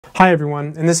Hi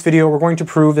everyone, in this video we're going to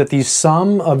prove that the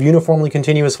sum of uniformly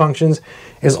continuous functions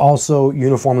is also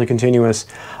uniformly continuous.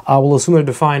 We'll assume they're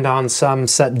defined on some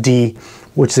set D,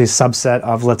 which is a subset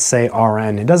of, let's say,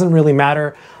 Rn. It doesn't really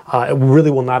matter, it really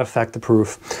will not affect the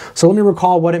proof. So let me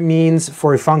recall what it means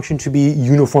for a function to be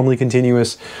uniformly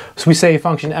continuous. So we say a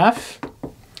function f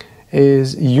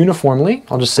is uniformly,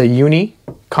 I'll just say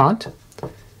uni-cont,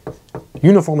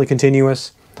 uniformly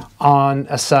continuous on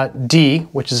a set D,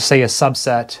 which is, say, a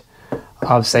subset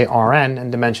of, say, Rn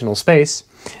in dimensional space,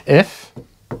 if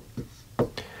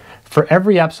for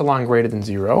every epsilon greater than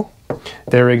 0,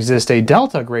 there exists a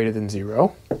delta greater than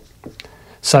 0,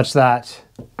 such that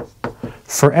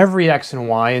for every x and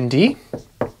y in D,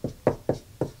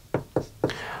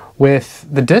 with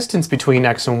the distance between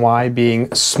x and y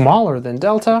being smaller than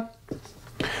delta,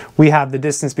 we have the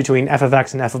distance between f of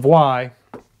x and f of y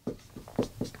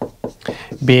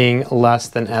being less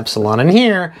than epsilon. And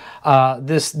here,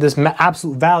 this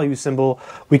absolute value symbol,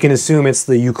 we can assume it's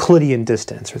the Euclidean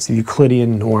distance, or it's the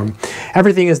Euclidean norm.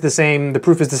 Everything is the same, the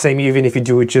proof is the same even if you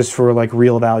do it just for like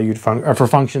real valued or for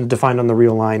functions defined on the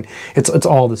real line. It's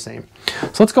all the same.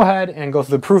 So let's go ahead and go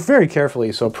through the proof very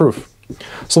carefully. So proof.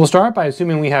 So we'll start by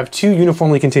assuming we have two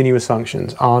uniformly continuous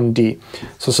functions on D.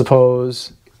 So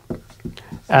suppose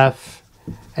f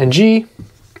and g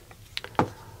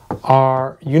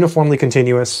are uniformly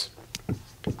continuous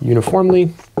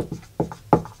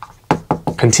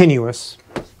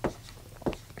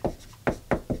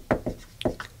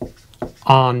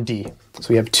on D. So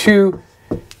we have two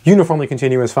uniformly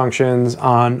continuous functions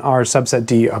on our subset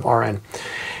D of Rn.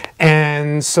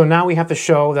 And so now we have to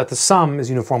show that the sum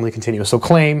is uniformly continuous. So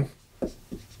claim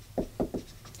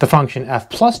the function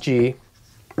f plus g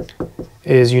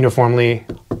is uniformly,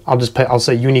 I'll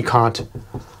say unicont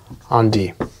on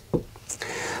D.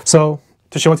 So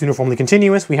to show it's uniformly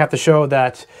continuous, we have to show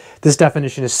that this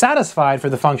definition is satisfied for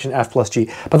the function f plus g.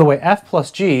 By the way, f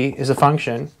plus g is a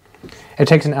function. It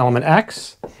takes an element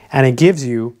x, and it gives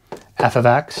you f of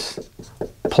x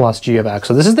plus g of x.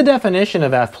 So this is the definition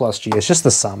of f plus g. It's just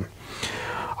the sum.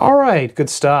 All right, good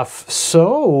stuff.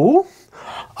 So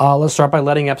let's start by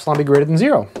letting epsilon be greater than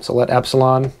 0. So let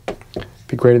epsilon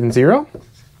be greater than 0.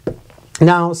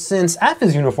 Now, since f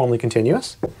is uniformly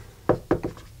continuous,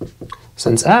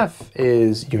 since f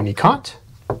is unicont,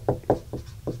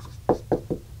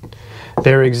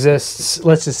 there exists,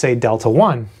 let's just say, delta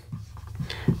 1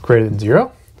 greater than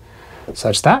 0,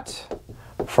 such that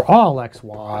for all x,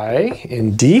 y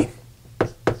in D,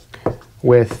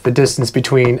 with the distance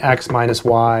between x minus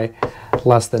y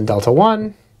less than delta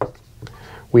 1,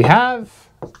 we have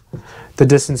the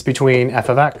distance between f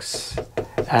of x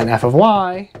and f of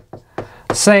y,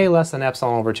 say, less than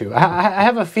epsilon over 2. I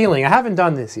have a feeling, I haven't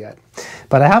done this yet,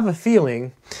 but I have a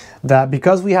feeling that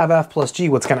because we have f plus g,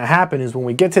 what's going to happen is when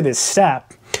we get to this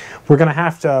step, we're going to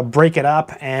have to break it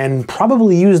up and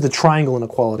probably use the triangle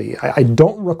inequality. I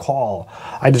don't recall.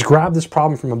 I just grabbed this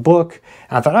problem from a book,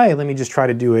 and I thought, hey, let me just try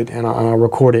to do it, and I'll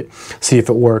record it, see if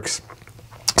it works.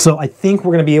 So I think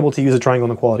we're going to be able to use a triangle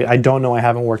inequality. I don't know, I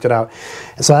haven't worked it out.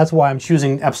 So that's why I'm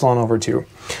choosing epsilon over 2.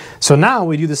 So now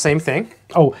we do the same thing.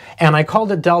 Oh, and I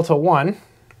called it delta 1.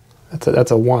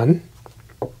 That's a 1.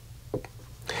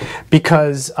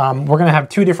 Because we're going to have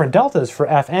two different deltas for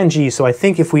f and g. So I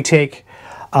think if we take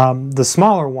the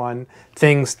smaller one,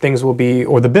 things will be,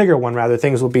 or the bigger one rather,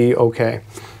 things will be okay.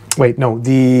 Wait, no,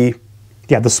 the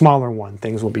smaller one,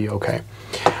 things will be okay.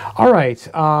 All right.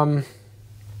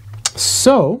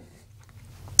 So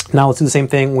now let's do the same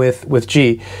thing with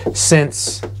g.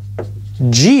 Since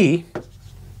g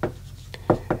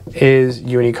is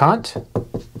unicont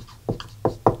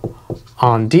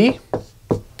on D,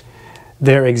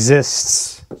 there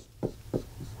exists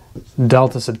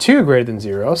delta sub 2 greater than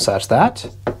 0, such that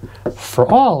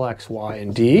for all x, y,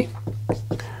 and D,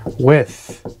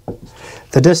 with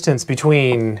the distance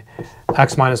between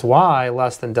x minus y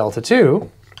less than delta 2,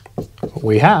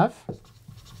 we have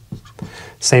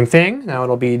same thing. Now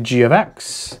it'll be g of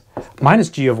x minus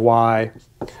g of y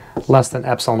less than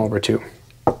epsilon over 2.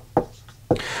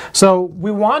 So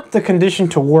we want the condition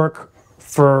to work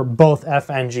for both f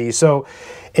and g. So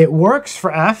it works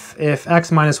for f if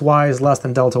x minus y is less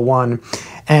than delta 1,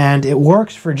 and it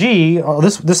works for g, or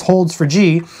this holds for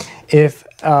g, if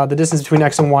the distance between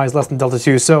x and y is less than delta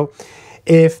 2. So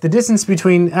if the distance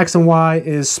between x and y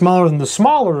is smaller than the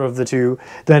smaller of the two,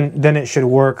 then it should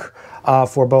work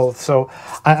for both. So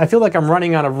I feel like I'm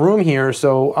running out of room here,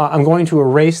 so I'm going to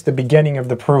erase the beginning of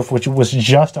the proof, which was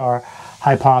just our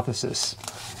hypothesis.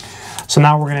 So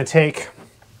now we're going to take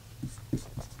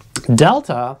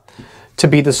delta to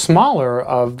be the smaller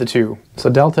of the two. So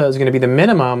delta is going to be the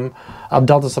minimum of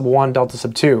delta sub 1, delta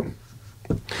sub 2.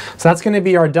 So that's going to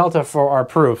be our delta for our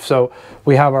proof. So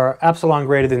we have our epsilon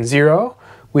greater than 0.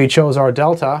 We chose our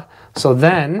delta. So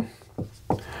then,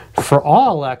 for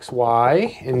all x,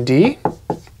 y in D,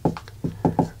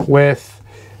 with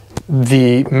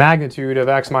the magnitude of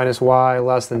x minus y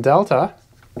less than delta,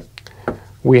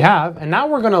 we have, and now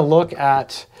we're going to look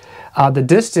at the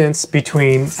distance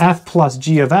between f plus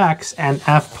g of x and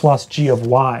f plus g of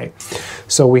y.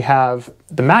 So we have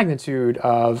the magnitude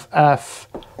of f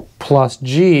plus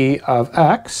g of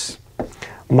x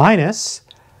minus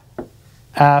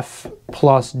f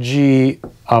plus g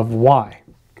of y.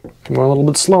 We're a little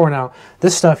bit slower now.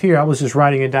 This stuff here, I was just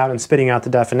writing it down and spitting out the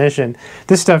definition.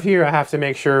 This stuff here, I have to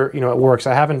make sure it works.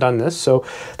 I haven't done this. So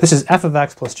this is f of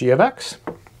x plus g of x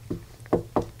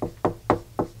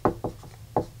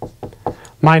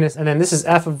minus, and then this is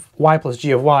f of y plus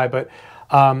g of y, but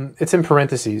it's in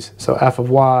parentheses. So f of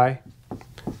y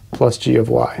plus g of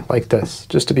y, like this,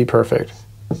 just to be perfect.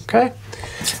 Okay?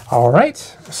 All right,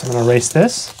 so I'm going to erase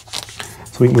this.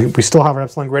 So we still have our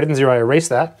epsilon greater than 0. I erase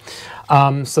that.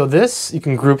 So this, you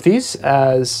can group these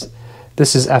as,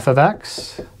 this is f of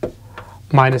x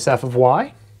minus f of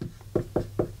y,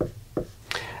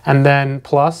 and then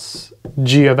plus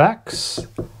g of x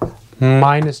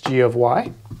minus g of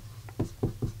y.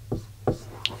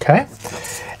 Okay,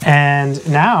 and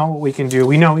now what we can do,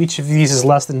 we know each of these is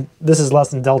less than, this is less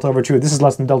than delta over 2, this is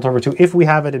less than delta over 2, if we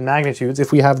have it in magnitudes,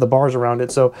 if we have the bars around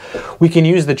it. So we can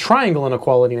use the triangle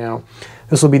inequality now.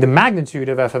 This will be the magnitude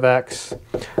of f of x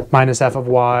minus f of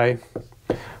y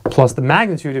plus the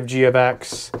magnitude of g of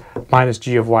x minus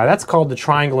g of y. That's called the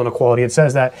triangle inequality. It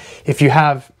says that if you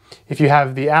have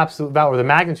the absolute value, or the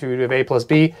magnitude of a plus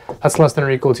b, that's less than or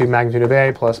equal to magnitude of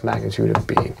a plus magnitude of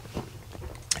b.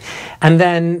 And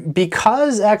then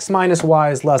because x minus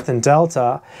y is less than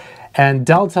delta, and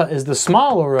delta is the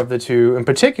smaller of the two, in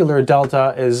particular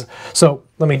delta is, so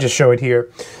let me just show it here,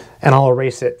 and I'll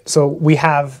erase it. So we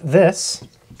have this,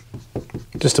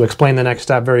 just to explain the next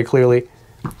step very clearly,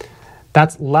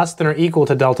 that's less than or equal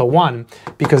to delta 1,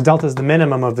 because delta is the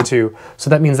minimum of the two.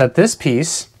 So that means that this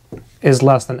piece is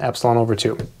less than epsilon over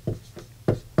 2.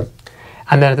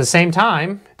 And then at the same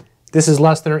time, this is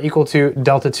less than or equal to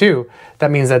delta 2.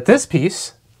 That means that this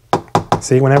piece,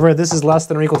 see, whenever this is less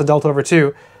than or equal to delta over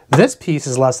 2, this piece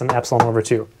is less than epsilon over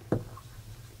 2.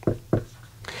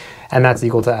 And that's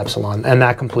equal to epsilon. And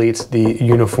that completes the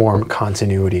uniform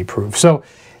continuity proof. So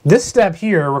this step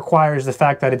here requires the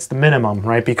fact that it's the minimum,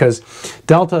 right? Because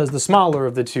delta is the smaller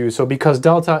of the two. So because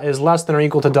delta is less than or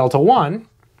equal to delta 1,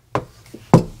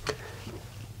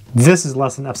 this is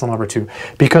less than epsilon over 2.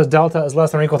 Because delta is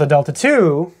less than or equal to delta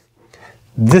 2,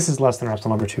 this is less than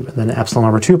epsilon over 2. And then epsilon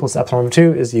over 2 plus epsilon over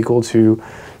 2 is equal to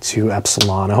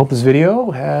epsilon. I hope this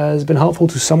video has been helpful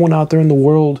to someone out there in the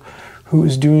world who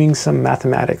is doing some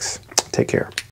mathematics. Take care.